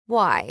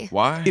Why?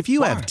 Why? If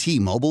you have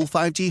T-Mobile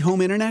 5G home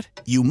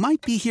internet, you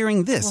might be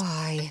hearing this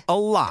Why? a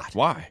lot.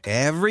 Why?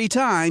 Every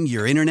time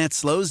your internet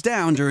slows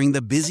down during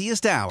the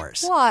busiest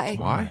hours. Why?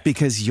 Why?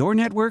 Because your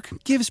network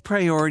gives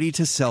priority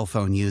to cell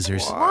phone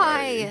users.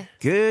 Why?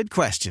 Good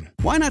question.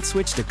 Why not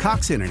switch to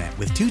Cox Internet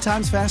with 2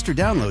 times faster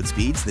download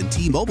speeds than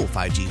T-Mobile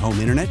 5G home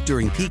internet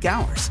during peak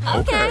hours?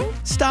 Okay.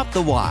 Stop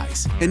the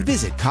whys and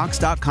visit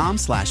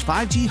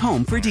cox.com/5G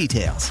home for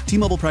details.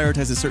 T-Mobile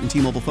prioritizes certain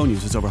T-Mobile phone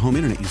users over home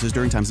internet users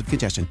during times of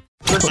congestion.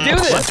 Let's do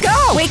this. Let's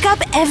go. Wake up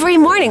every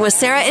morning with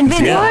Sarah and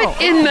Vinny.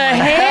 What in the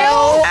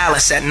hell?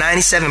 Alice at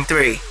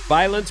 97.3.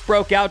 Violence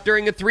broke out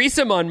during a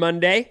threesome on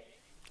Monday.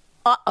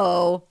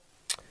 Uh-oh.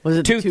 Was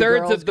it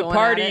Two-thirds of the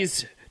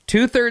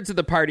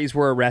parties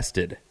were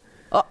arrested.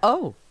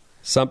 Uh-oh.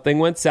 Something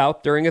went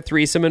south during a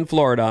threesome in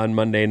Florida on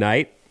Monday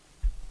night.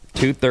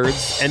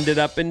 2/3 ended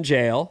up in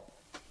jail.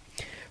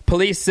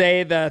 Police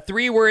say the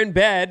 3 were in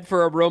bed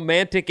for a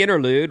romantic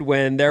interlude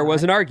when there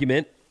was an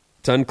argument.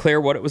 It's unclear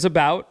what it was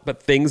about,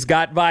 but things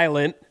got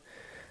violent.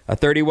 A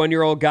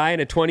 31-year-old guy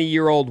and a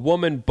 20-year-old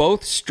woman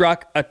both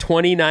struck a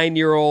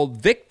 29-year-old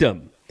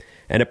victim.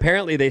 And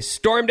apparently they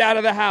stormed out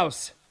of the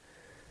house.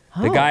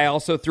 The guy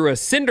also threw a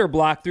cinder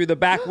block through the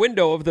back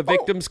window of the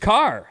victim's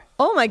car.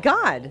 Oh, my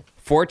God.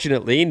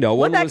 Fortunately, no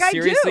one What'd was that guy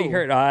seriously do?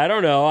 hurt. I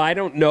don't know. I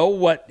don't know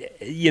what,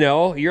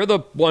 you're the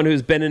one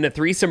who's been in a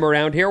threesome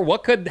around here.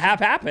 What could have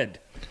happened?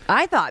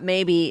 I thought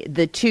maybe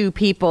the 2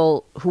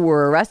 people who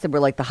were arrested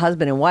were like the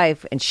husband and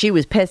wife, and she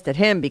was pissed at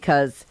him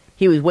because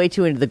he was way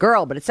too into the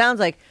girl. But it sounds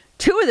like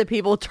 2 of the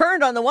people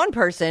turned on the one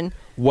person.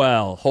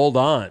 Well, hold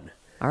on.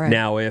 All right.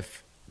 Now,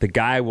 if the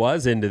guy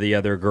was into the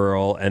other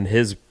girl and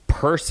his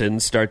person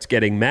starts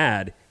getting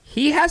mad,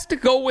 he has to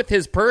go with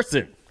his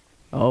person.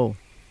 Oh.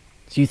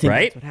 Do you think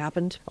Right? that's what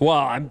happened? Well,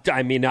 I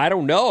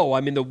don't know.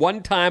 The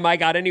one time I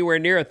got anywhere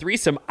near a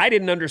threesome, I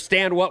didn't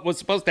understand what was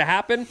supposed to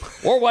happen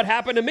or what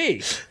happened to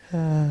me.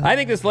 I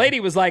think this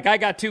lady was like, I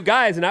got 2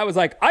 guys, and I was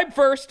like, I'm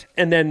first.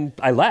 And then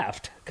I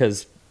left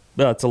because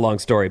that's a long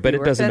story, but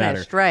it doesn't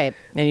matter. Right.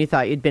 And you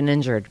thought you'd been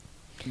injured.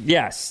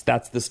 Yes,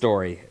 that's the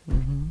story.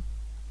 Mm-hmm.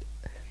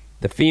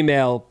 The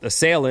female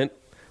assailant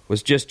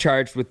was just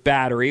charged with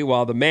battery,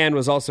 while the man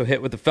was also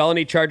hit with a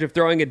felony charge of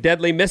throwing a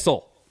deadly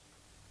missile.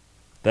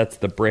 That's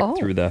the brick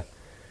through the...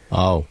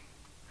 Oh.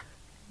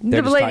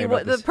 They're just talking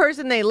about The this.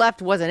 person they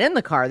left wasn't in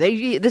the car.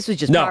 This was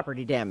just No.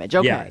 property damage.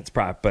 Okay. Yeah, it's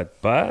but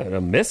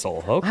a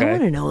missile. I Okay.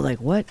 want to know,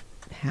 what...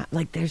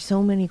 there's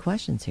so many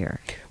questions here.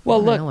 Well, I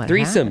wanna look, know what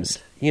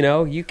threesomes.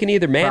 happened. You can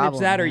either manage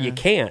Problem, that or yeah. you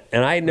can't.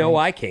 And I know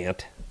I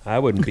can't. I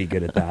wouldn't be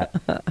good at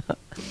that.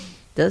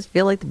 Does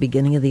feel like the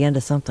beginning of the end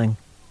of something.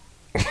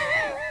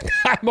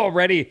 I'm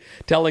already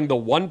telling the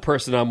one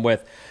person I'm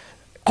with,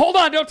 hold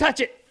on, don't touch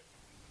it.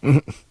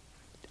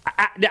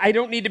 I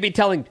don't need to be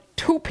telling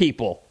 2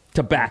 people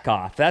to back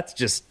off. That's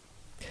just...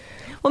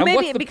 Well, And maybe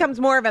what's it the- becomes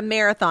more of a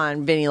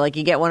marathon, Vinny. Like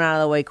you get one out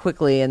of the way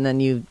quickly, and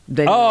then you're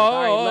like, Oh,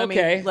 all right,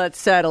 okay. let's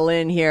settle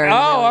in here and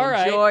all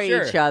right, enjoy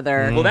sure. each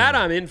other. Well, that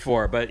I'm in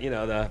for, but,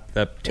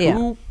 the 2...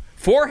 Yeah.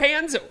 4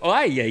 hands?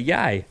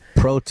 Ay.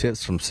 Pro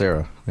tips from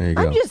Sarah. There you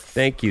go. I'm just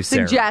Thank you,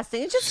 Sarah.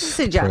 suggesting. It's just a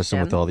suggestion.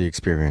 Person with all the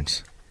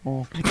experience.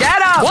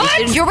 Get up!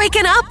 What? You're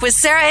waking up with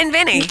Sarah and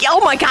Vinny.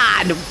 Oh, my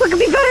God. What could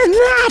be better than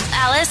that?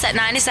 Alice at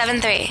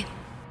 97.3.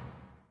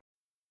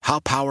 How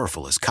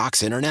powerful is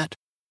Cox Internet?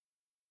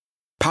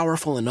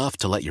 Powerful enough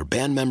to let your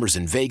band members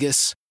in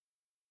Vegas,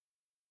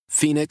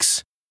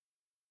 Phoenix,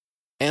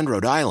 and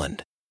Rhode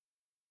Island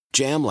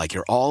jam like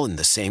you're all in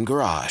the same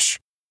garage.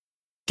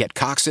 Get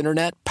Cox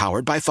Internet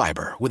powered by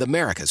fiber with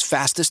America's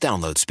fastest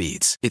download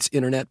speeds. It's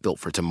internet built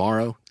for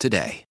tomorrow,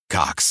 today.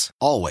 Cox,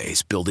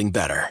 always building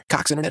better.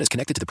 Cox Internet is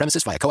connected to the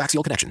premises via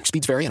coaxial connection.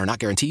 Speeds vary and are not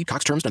guaranteed.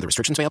 Cox terms and other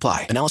restrictions may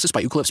apply. Analysis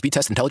by Ookla Speed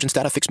Test Intelligence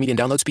Data. Fixed median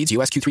download speeds.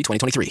 US Q3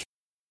 2023.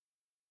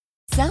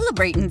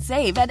 Celebrate and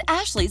save at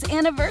Ashley's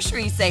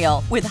Anniversary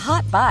Sale. With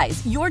Hot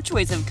Buys, your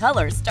choice of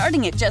colors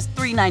starting at just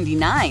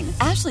 $3.99.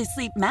 Ashley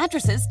Sleep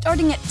mattresses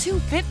starting at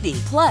 $2.50.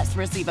 Plus,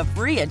 receive a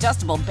free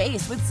adjustable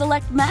base with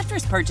select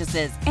mattress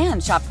purchases.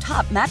 And shop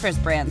top mattress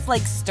brands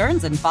like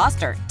Stearns &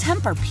 Foster,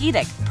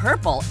 Tempur-Pedic,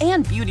 Purple,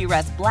 and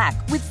Beautyrest Black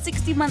with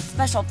 60-month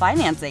special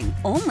financing.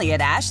 Only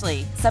at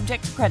Ashley.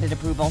 Subject to credit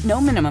approval. No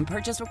minimum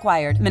purchase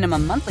required.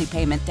 Minimum monthly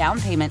payment,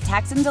 down payment,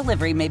 tax, and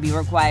delivery may be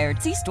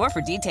required. See store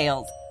for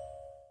details.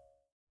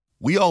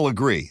 We all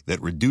agree that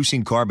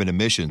reducing carbon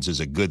emissions is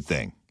a good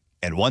thing.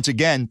 And once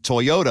again,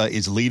 Toyota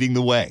is leading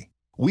the way.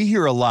 We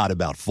hear a lot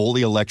about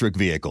fully electric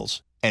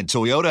vehicles, and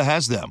Toyota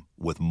has them,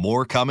 with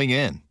more coming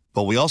in.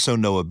 But we also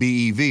know a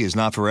BEV is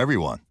not for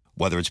everyone,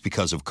 whether it's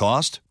because of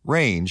cost,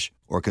 range,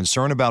 or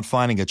concern about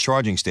finding a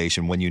charging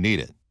station when you need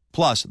it.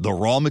 Plus, the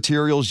raw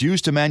materials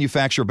used to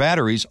manufacture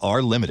batteries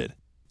are limited.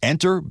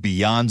 Enter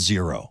Beyond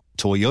Zero,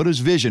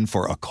 Toyota's vision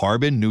for a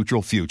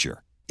carbon-neutral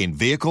future. In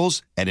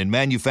vehicles and in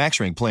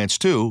manufacturing plants,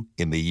 too,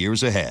 in the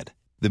years ahead.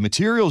 The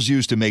materials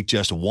used to make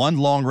just one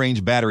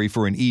long-range battery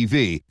for an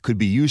EV could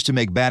be used to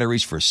make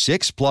batteries for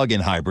 6 plug-in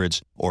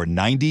hybrids or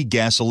 90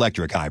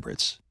 gas-electric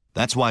hybrids.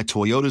 That's why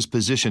Toyota's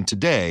position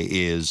today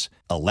is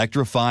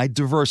electrified,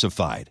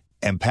 diversified.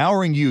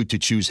 empowering you to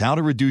choose how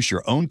to reduce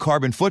your own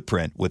carbon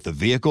footprint with the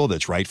vehicle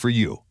that's right for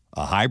you,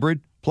 a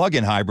hybrid,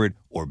 plug-in hybrid,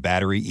 or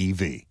battery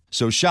EV.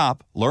 So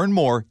shop, learn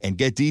more, and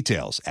get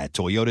details at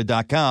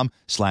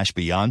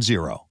toyota.com/beyond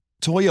zero.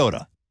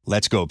 Toyota,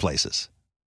 let's go places.